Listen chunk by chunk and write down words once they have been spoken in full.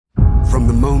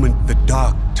moment the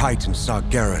Dark Titan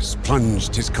Sargeras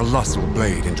plunged his colossal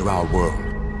blade into our world,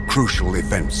 crucial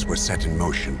events were set in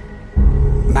motion.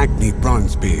 Magni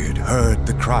Bronzebeard heard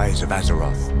the cries of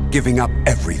Azeroth, giving up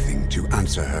everything to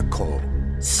answer her call.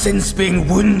 Since being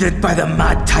wounded by the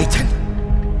Mad Titan,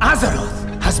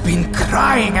 Azeroth has been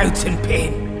crying out in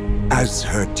pain. As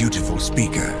her dutiful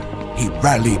speaker, he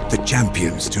rallied the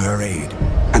champions to her aid,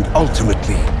 and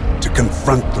ultimately to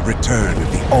confront the return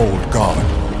of the old god,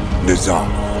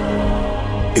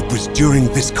 N'Zoth. It was during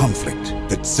this conflict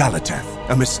that Xal'atath,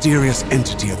 a mysterious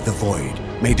entity of the Void,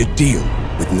 made a deal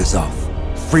with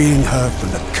N'Zoth, freeing her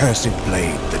from the cursed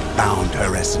blade that bound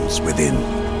her essence within.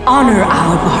 Honor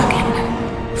our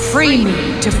bargain. Free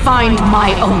me to find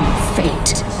my own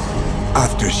fate.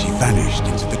 After she vanished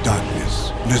into the darkness,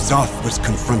 N'Zoth was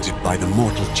confronted by the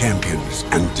mortal champions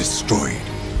and destroyed,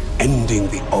 ending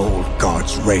the old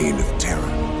god's reign of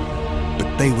terror.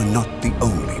 But they were not the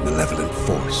only malevolent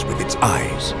force with its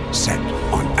eyes set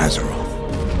on Azeroth.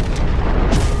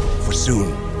 For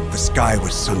soon, the sky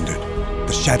was sundered,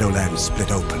 the Shadowlands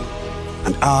split open,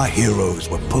 and our heroes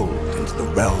were pulled into the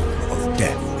realm of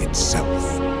death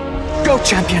itself. Go,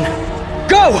 champion!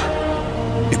 Go!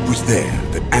 It was there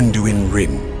that Anduin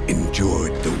Wrynn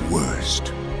endured the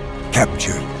worst.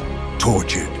 Captured,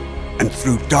 tortured, and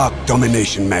through dark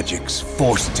domination magics,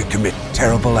 forced to commit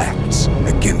terrible acts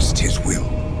against his will.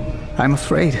 I'm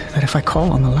afraid that if I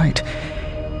call on the light,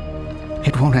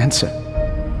 it won't answer.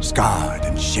 Scarred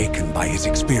and shaken by his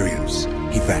experience,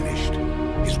 he vanished,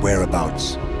 his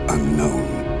whereabouts unknown.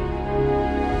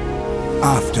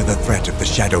 After the threat of the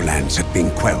Shadowlands had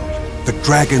been quelled, the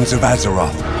dragons of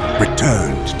Azeroth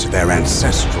returned to their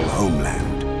ancestral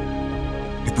homeland.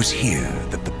 It was here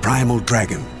that the primal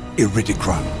dragon,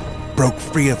 Iridikron, broke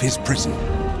free of his prison,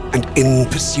 and in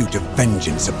pursuit of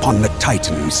vengeance upon the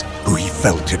Titans who he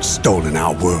felt had stolen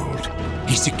our world,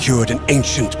 he secured an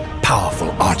ancient, powerful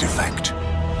artifact,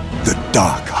 the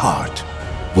Dark Heart.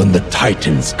 When the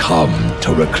Titans come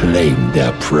to reclaim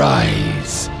their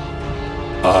prize,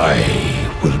 I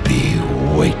will be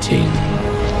waiting.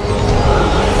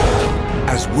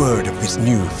 As word of this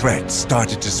new threat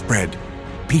started to spread,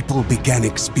 people began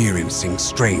experiencing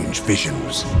strange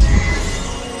visions.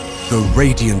 The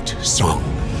Radiant Song.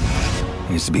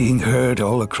 It's being heard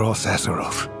all across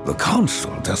Azeroth. The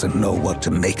Council doesn't know what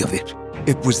to make of it.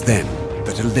 It was then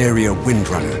that Illyria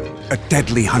Windrunner, a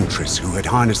deadly huntress who had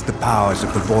harnessed the powers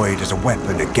of the Void as a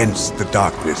weapon against the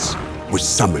darkness, was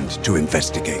summoned to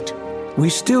investigate. We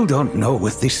still don't know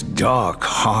what this Dark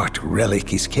Heart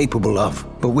relic is capable of,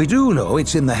 but we do know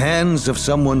it's in the hands of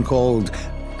someone called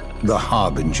the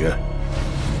Harbinger.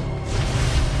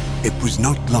 It was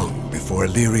not long before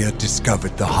Illyria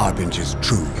discovered the Harbinger's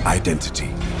true identity.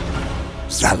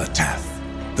 Xal'atath,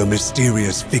 the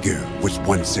mysterious figure, was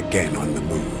once again on the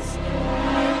move.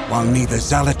 While neither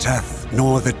Xal'atath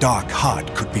nor the Dark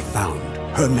Heart could be found,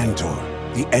 her mentor,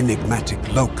 the enigmatic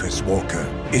Locust Walker,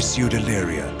 issued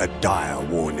Illyria a dire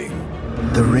warning.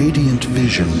 The radiant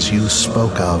visions you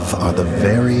spoke of are the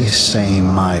very same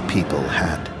my people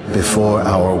had before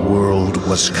our world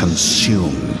was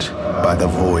consumed by the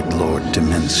Void Lord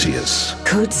Dimensius.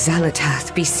 Could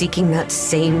Xal'atath be seeking that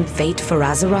same fate for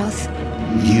Azeroth?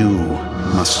 You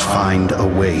must find a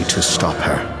way to stop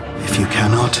her. If you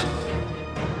cannot,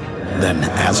 then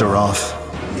Azeroth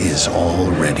is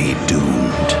already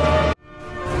doomed.